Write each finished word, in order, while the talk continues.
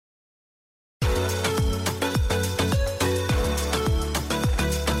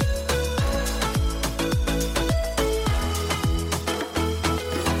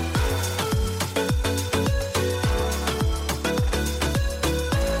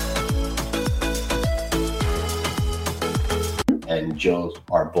and Jill,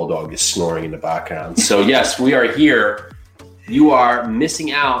 our bulldog, is snoring in the background. So yes, we are here. You are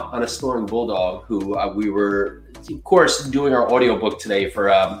missing out on a snoring bulldog who we were, of course, doing our audiobook today for,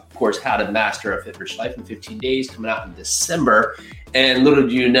 of course, How to Master a Fit Rich Life in 15 Days, coming out in December. And little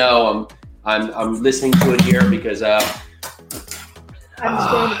do you know, I'm listening to it here because I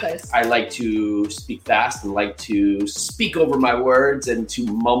like to speak fast and like to speak over my words and to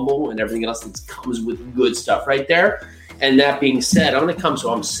mumble and everything else that comes with good stuff right there. And that being said, I'm going to come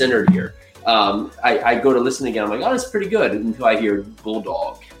so I'm centered here. I go to listen again. I'm like, oh, that's pretty good until I hear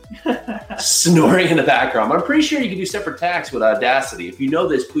bulldog snoring in the background. I'm pretty sure you can do separate tags with Audacity. If you know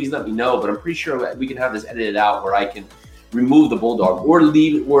this, please let me know. But I'm pretty sure we can have this edited out where I can remove the bulldog or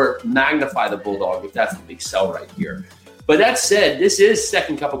leave or magnify the bulldog if that's the big sell right here. But that said, this is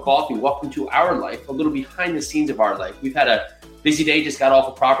Second Cup of Coffee. Welcome to our life, a little behind the scenes of our life. We've had a busy day, just got off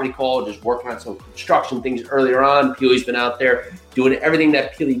a property call, just working on some construction things earlier on. Peely's been out there doing everything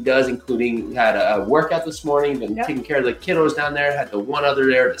that Peely does, including we had a workout this morning, been taking care of the kiddos down there, had the one other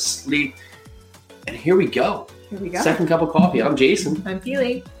there to sleep. And here we go. Second Cup of Coffee. I'm Jason. I'm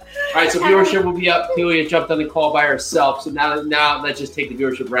Peely. All right, so viewership will be up. Peely jumped on the call by herself. So now let's just take the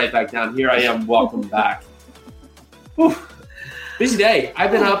viewership right back down. Here I am. Welcome back. Whew. Busy day.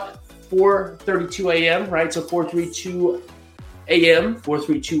 I've been up 4:32 a.m., right? So 4:32 a.m.,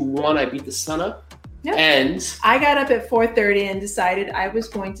 4:321, I beat the sun up. Yep. And I got up at 4:30 and decided I was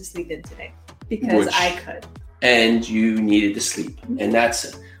going to sleep in today because I could. And you needed to sleep. And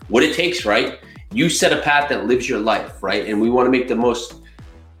that's what it takes, right? You set a path that lives your life, right? And we want to make the most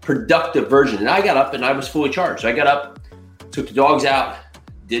productive version. And I got up and I was fully charged. I got up, took the dogs out,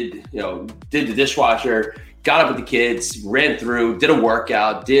 did the dishwasher, got up with the kids, ran through, did a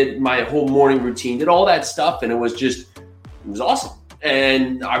workout, did my whole morning routine, did all that stuff. And it was awesome.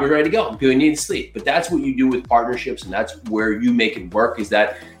 And I was ready to go. I'm feeling needing sleep. But that's what you do with partnerships. And that's where you make it work, is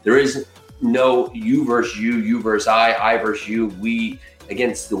that there is no you versus you versus I versus you, we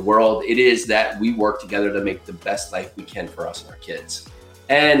against the world. It is that we work together to make the best life we can for us and our kids.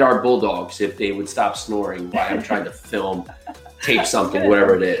 And our bulldogs, if they would stop snoring while I'm trying to tape something,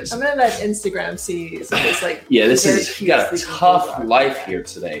 whatever it is. I'm going to let Instagram see. So it's like, yeah, you got a tough life here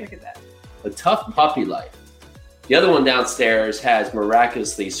today. Look at that. A tough puppy life. The other one downstairs has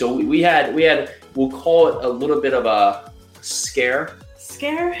miraculously, so we had, we'll call it a little bit of a scare.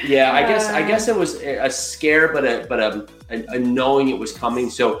 Scare? Yeah, I guess it was a scare, but a knowing it was coming.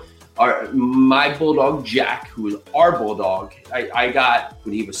 So my bulldog Jack, who is our bulldog, I got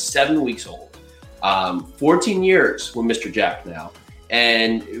when he was 7 weeks old. 14 years with Mr. Jack now.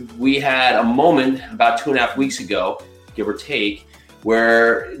 And we had a moment about 2.5 weeks ago, give or take,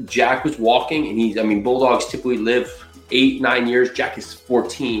 where Jack was walking and bulldogs typically live 8-9 years. Jack is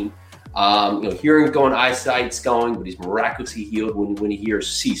 14. Hearing going, eyesight's going, but he's miraculously healed when he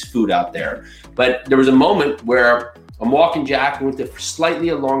sees food out there. But there was a moment where I'm walking Jack, we went to slightly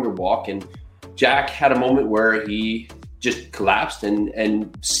a longer walk, and Jack had a moment where he just collapsed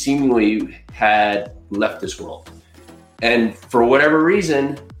and seemingly had left this world. And for whatever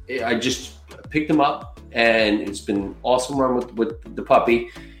reason, I just picked him up, and it's been an awesome run with the puppy.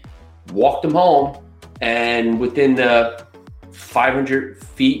 Walked him home, and within the 500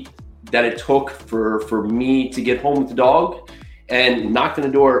 feet that it took for me to get home with the dog, and knocked on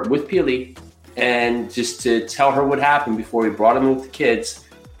the door with Peely, and just to tell her what happened before we brought him in with the kids,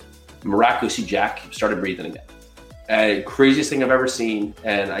 miraculously Jack started breathing again. Craziest thing I've ever seen,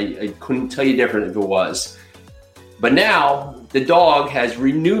 and I couldn't tell you different if it was. But now the dog has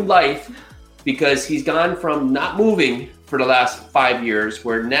renewed life because he's gone from not moving for the last 5 years,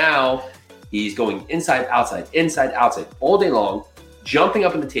 where now he's going inside, outside all day long, jumping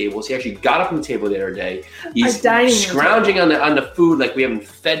up on the tables. He actually got up on the table the other day. He's scrounging on the food like we haven't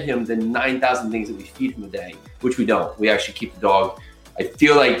fed him the 9,000 things that we feed him a day, which we don't. We actually keep the dog. I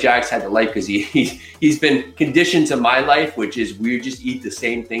feel like Jack's had the life because he's been conditioned to my life, which is we just eat the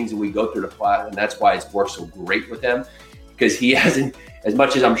same things and we go through the flat, and that's why it's worked so great with him, because he hasn't, as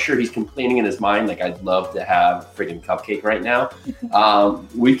much as I'm sure he's complaining in his mind, like I'd love to have a freaking cupcake right now.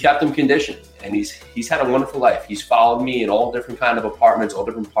 We've kept him conditioned, and he's had a wonderful life. He's followed me in all different kind of apartments, all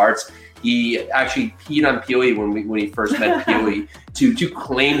different parts. He actually peed on Peely when he first met Peely to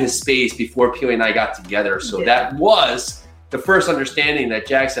claim his space before Peely and I got together. So that was the first understanding that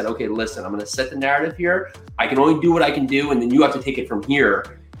Jack said, okay, listen, I'm going to set the narrative here. I can only do what I can do, and then you have to take it from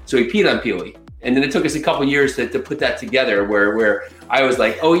here. So he peed on Peely. And then it took us a couple years to put that together where I was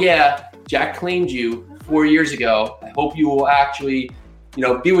like, oh yeah, Jack claimed you 4 years ago. I hope you will actually,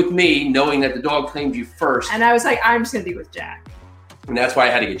 be with me, knowing that the dog claimed you first. And I was like, I'm just going to be with Jack. And that's why I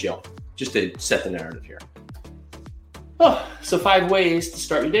had to get Jill, just to set the narrative here. Oh, so 5 ways to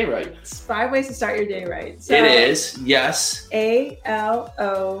start your day right. It's 5 ways to start your day right. So It is, yes.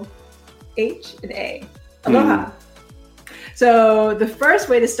 ALOH and A. Aloha. So the first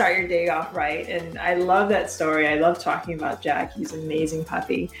way to start your day off right, and I love that story. I love talking about Jack. He's an amazing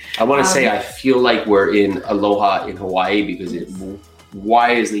puppy. I want to say I feel like we're in Aloha in Hawaii because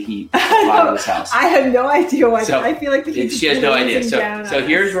why is the heat out of this house? I have no idea why. So, I feel like the heat. She has no idea. So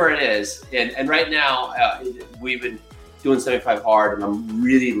Here's where it is. And right now, we've been doing 75 hard, and I'm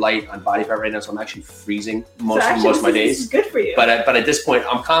really light on body fat right now, so I'm actually freezing most of my days. This is good for you. But at this point,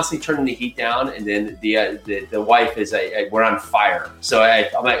 I'm constantly turning the heat down, and then the wife is we're on fire. So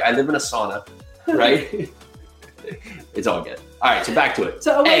I'm like, I live in a sauna, right? It's all good. All right, so back to it.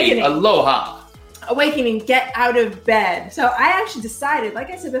 So awakening. Aloha. Awakening, get out of bed. So I actually decided,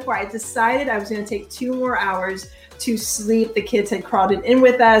 like I said before, I decided I was going to take 2 more hours to sleep. The kids had crawled in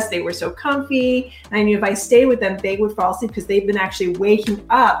with us. They were so comfy. And I knew if I stayed with them, they would fall asleep because they've been actually waking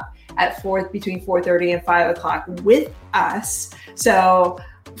up at between 4:30 and 5 o'clock with us. So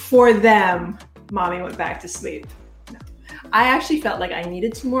for them, mommy went back to sleep. No. I actually felt like I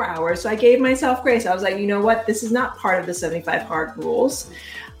needed 2 more hours. So I gave myself grace. I was like, you know what? This is not part of the 75 hard rules.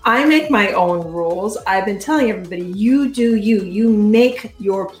 I make my own rules. I've been telling everybody, you do you. You make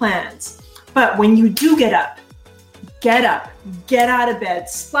your plans. But when you do get up, get out of bed,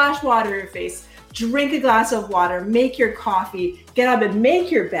 splash water in your face, drink a glass of water, make your coffee, get up and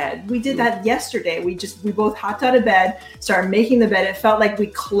make your bed. We did that yesterday. We both hopped out of bed, started making the bed. It felt like we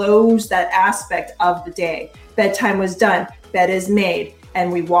closed that aspect of the day. Bedtime was done, bed is made. And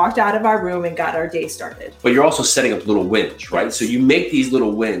we walked out of our room and got our day started. But you're also setting up little wins, right? So you make these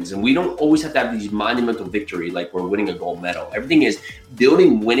little wins, and we don't always have to have these monumental victory like we're winning a gold medal. Everything is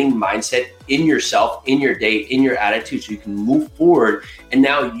building winning mindset in yourself, in your day, in your attitude, so you can move forward and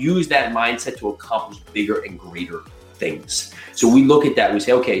now use that mindset to accomplish bigger and greater things. So we look at that, we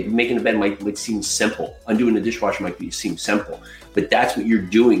say, okay, making a bed might seem simple. Undoing the dishwasher might seem simple, but that's what you're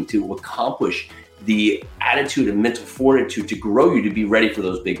doing to accomplish the attitude and mental fortitude to grow you to be ready for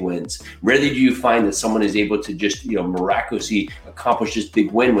those big wins. Rarely do you find that someone is able to just, miraculously accomplish this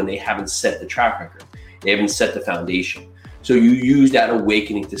big win when they haven't set the track record. They haven't set the foundation. So you use that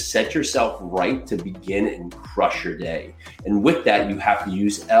awakening to set yourself right to begin and crush your day. And with that, you have to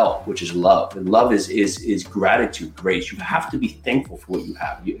use L, which is love. And love is gratitude, grace. You have to be thankful for what you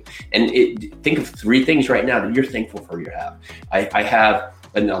have. Think of 3 things right now that you're thankful for you have. I have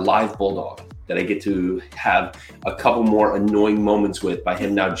a live bulldog that I get to have a couple more annoying moments with by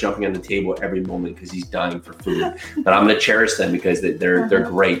him now jumping on the table every moment because he's dying for food. But I'm going to cherish them because they're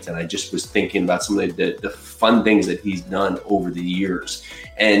great. And I just was thinking about some of the fun things that he's done over the years.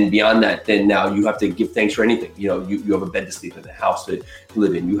 And beyond that, then now you have to give thanks for anything. You have a bed to sleep in, a house to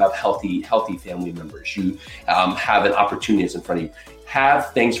live in. You have healthy family members. You have an opportunity that's in front of you.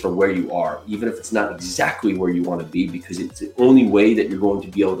 Have things for where you are, even if it's not exactly where you want to be, because it's the only way that you're going to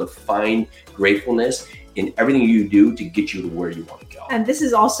be able to find gratefulness in everything you do to get you to where you want to go. And this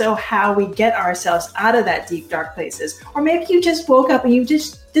is also how we get ourselves out of that deep, dark places. Or maybe you just woke up and you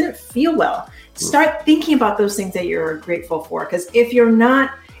just didn't feel well. Start thinking about those things that you're grateful for. Because if your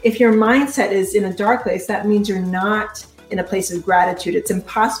mindset is in a dark place, that means you're not in a place of gratitude. It's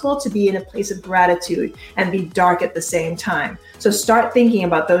impossible to be in a place of gratitude and be dark at the same time. So start thinking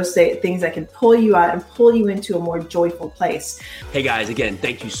about those things that can pull you out and pull you into a more joyful place. Hey guys, again,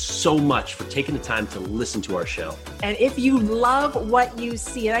 thank you so much for taking the time to listen to our show. And if you love what you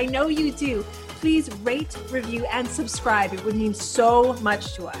see, and I know you do, please rate, review, and subscribe. It would mean so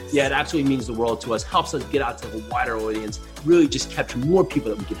much to us. Yeah, it absolutely means the world to us, helps us get out to a wider audience, really just capture more people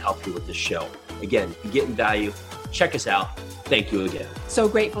that we can help here with this show. Again, if you're getting value, check us out. Thank you again. So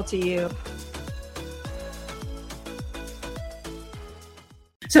grateful to you.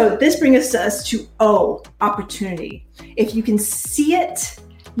 So this brings us to O, opportunity. If you can see it,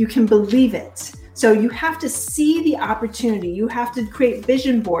 you can believe it. So you have to see the opportunity. You have to create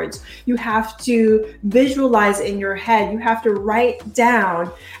vision boards. You have to visualize in your head. You have to write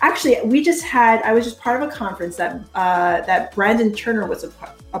down. Actually, I was just part of a conference that Brandon Turner was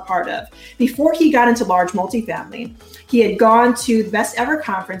a part of. Before he got into large multifamily, he had gone to the Best Ever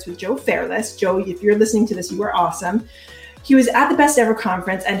Conference with Joe Fairless. Joe, if you're listening to this, you are awesome. He was at the Best Ever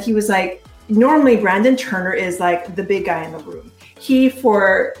Conference and he was like, normally Brandon Turner is like the big guy in the room. He,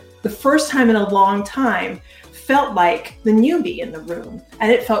 for the first time in a long time, felt like the newbie in the room.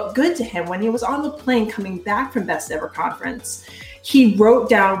 And it felt good to him. When he was on the plane coming back from Best Ever Conference, he wrote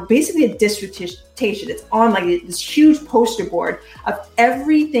down basically a dissertation. It's on like this huge poster board of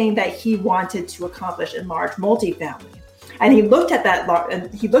everything that he wanted to accomplish in large multifamily. And he looked at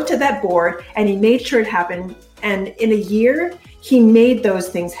that board and he made sure it happened. And in a year, he made those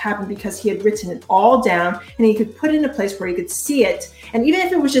things happen because he had written it all down and he could put it in a place where he could see it. And even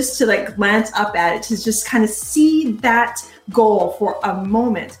if it was just to like glance up at it, to just kind of see that goal for a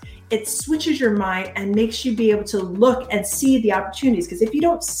moment, it switches your mind and makes you be able to look and see the opportunities. Because if you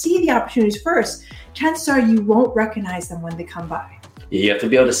don't see the opportunities first, chances are you won't recognize them when they come by. You have to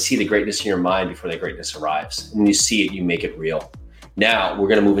be able to see the greatness in your mind before that greatness arrives. When you see it, you make it real. Now we're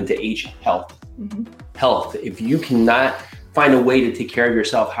going to move into H, health. Health. If you cannot find a way to take care of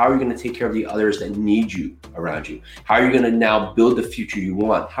yourself, how are you going to take care of the others that need you around you? How are you going to now build the future you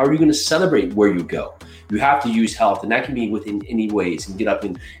want? How are you going to celebrate where you go? You have to use health, and that can be within any ways. And get up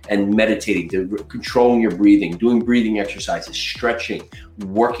and meditating, controlling your breathing, doing breathing exercises, stretching,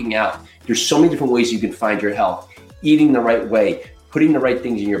 working out. There's so many different ways you can find your health. Eating the right way, putting the right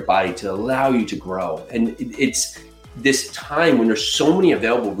things in your body to allow you to grow. And it's this time when there's so many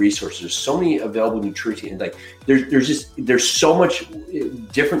available resources, so many available nutrition, like there's so much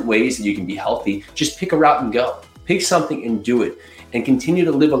different ways that you can be healthy. Just pick a route and go. Pick something and do it, and continue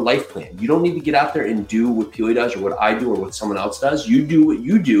to live a life plan. You don't need to get out there and do what Peely does or what I do or what someone else does. You do what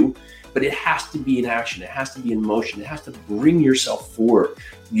you do, but it has to be in action. It has to be in motion. It has to bring yourself forward.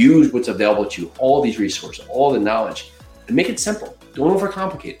 Use what's available to you, all these resources, all the knowledge, and make it simple. Don't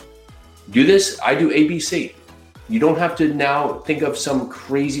overcomplicate it. Do this, I do ABC. You don't have to now think of some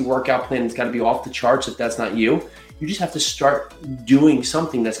crazy workout plan that's got to be off the charts if that's not you. You just have to start doing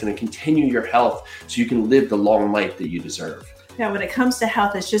something that's going to continue your health so you can live the long life that you deserve. Now, when it comes to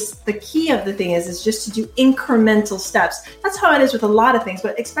health, it's just the key of the thing is just to do incremental steps. That's how it is with a lot of things,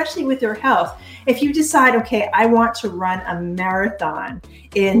 but especially with your health. If you decide, okay, I want to run a marathon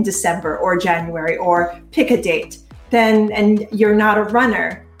in December or January, or pick a date, and you're not a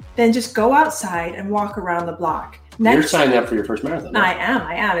runner, then just go outside and walk around the block. You're signing up for your first marathon. Right?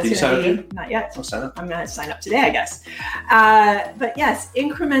 I am. Did you sign up? Not yet. I'll sign up. I'm going to sign up today, I guess. But yes,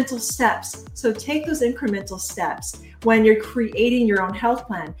 incremental steps. So take those incremental steps when you're creating your own health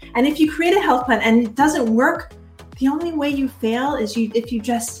plan. And if you create a health plan and it doesn't work, the only way you fail is if you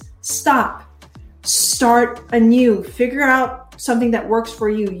just stop, start anew, figure out something that works for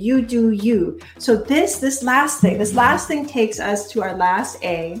you. You do you. So this last thing takes us to our last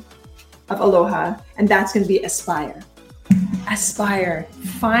A of Aloha, and that's going to be aspire. Aspire.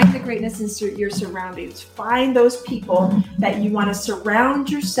 Find the greatness in your surroundings. Find those people that you want to surround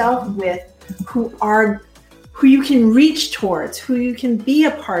yourself with, who you can reach towards, who you can be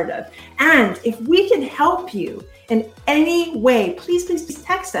a part of. And if we can help you in any way, please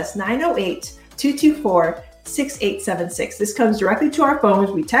text us 908-224-6876. This comes directly to our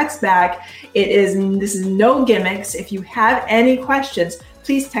phones. We text back. This is no gimmicks. If you have any questions,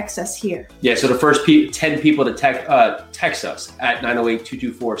 please text us here. Yeah, so the first 10 people to text us at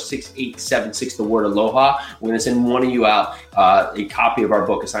 908-224-6876, the word Aloha. We're going to send one of you out a copy of our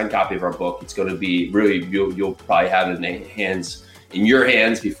book, a signed copy of our book. It's going to be really, you'll probably have it in your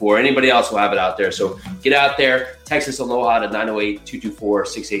hands before anybody else will have it out there. So get out there, text us Aloha to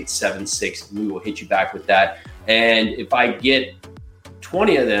 908-224-6876, and we will hit you back with that. And if I get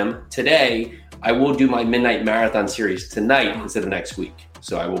 20 of them today, I will do my Midnight Marathon series tonight instead of next week.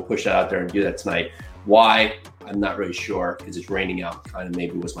 So I will push that out there and do that tonight. Why? I'm not really sure, because it's raining out. Kind of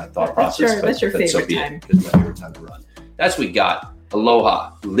maybe was my thought process. That's your favorite time. It's my favorite time to run. That's what we got.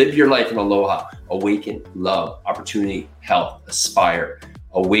 Aloha. Live your life in aloha. Awaken, love, opportunity, health, aspire.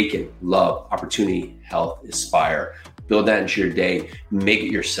 Awaken, love, opportunity, health, aspire. Build that into your day. Make it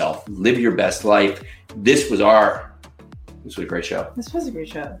yourself. Live your best life. This was a great show. This was a great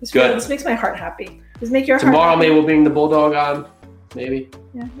show. Good. This makes my heart happy. Does make your heart Tomorrow, happy? maybe we'll bring the Bulldog on. Maybe.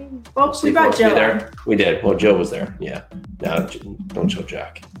 Yeah, maybe. Well, we brought Joe there. We did. Well, Joe was there. Yeah. Now, don't show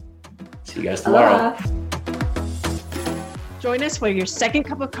Jack. See you guys tomorrow. Join us for your second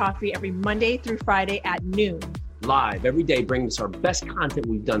cup of coffee every Monday through Friday at noon. Live every day, bringing us our best content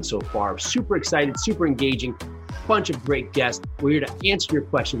we've done so far. Super excited, super engaging. Bunch of great guests. We're here to answer your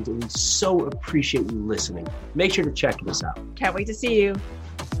questions, and we so appreciate you listening. Make sure to check this out. Can't wait to see you.